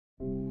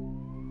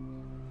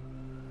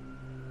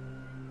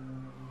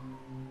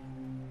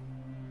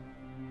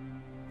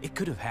It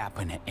could have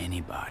happened to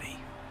anybody,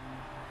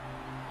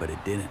 but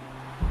it didn't.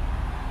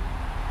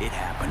 It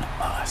happened to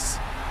us.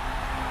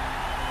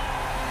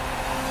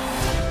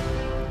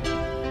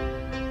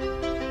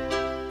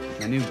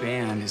 The new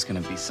band is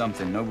gonna be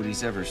something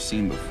nobody's ever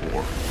seen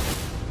before.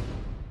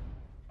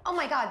 Oh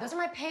my God, those are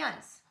my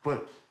pants.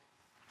 But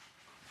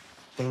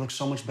they look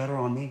so much better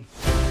on me.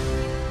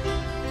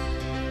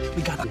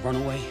 We got a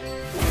runaway,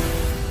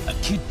 a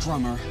kid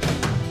drummer,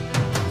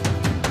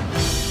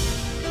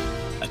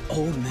 an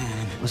old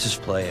man. Let's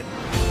just play it.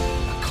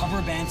 A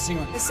cover band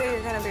singer. They say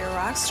you're gonna be a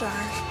rock star.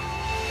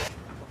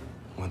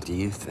 What do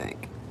you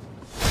think?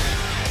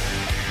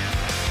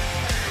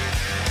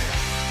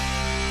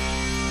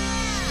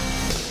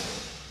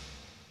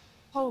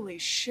 Holy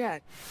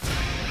shit.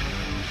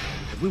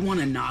 If we want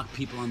to knock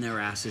people on their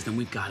asses, then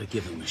we've got to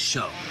give them a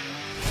show.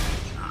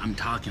 I'm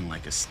talking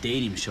like a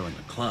stadium show in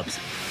the clubs.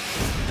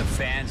 The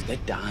fans, they're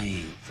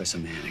dying for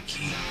some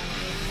anarchy.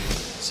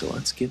 So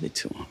let's give it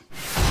to them.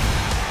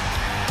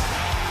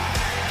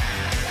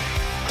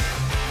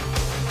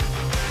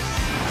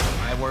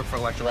 I work for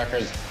Electra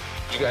Records.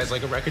 You guys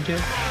like a record deal?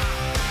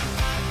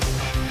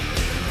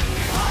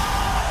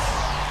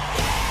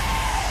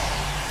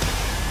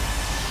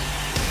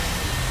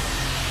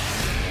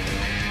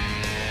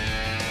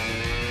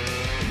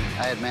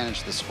 I had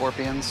managed the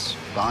Scorpions,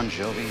 Bon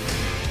Jovi,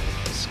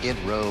 Skid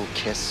Row,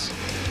 Kiss,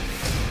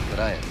 but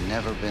I had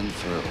never been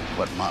through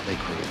what Motley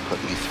Crue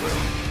put me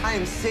through. I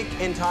am sick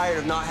and tired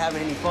of not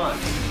having any fun.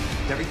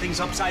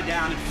 Everything's upside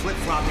down and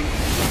flip-flopping.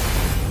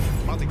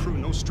 Motley Crue,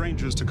 no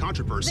strangers to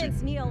controversy.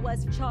 Vince Neil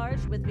was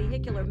charged with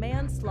vehicular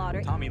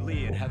manslaughter. Tommy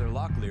Lee and Heather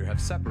Locklear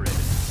have separated.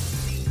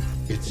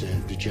 It's a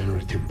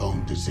degenerative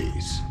bone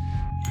disease.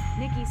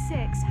 Nikki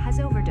Sixx has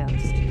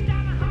overdosed.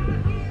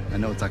 I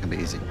know it's not gonna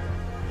be easy,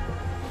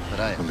 but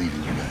I believe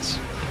in you guys.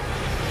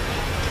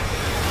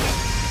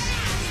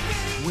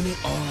 Win it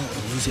all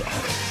or lose it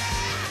all.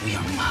 We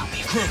are Motley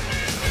Crue.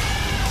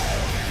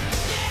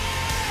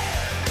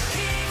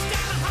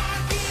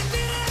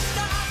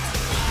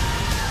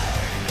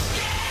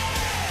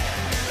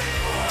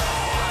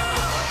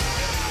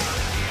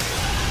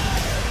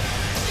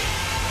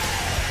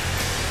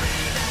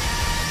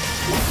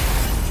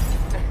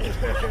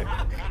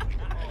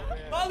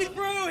 Motley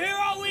Crue, here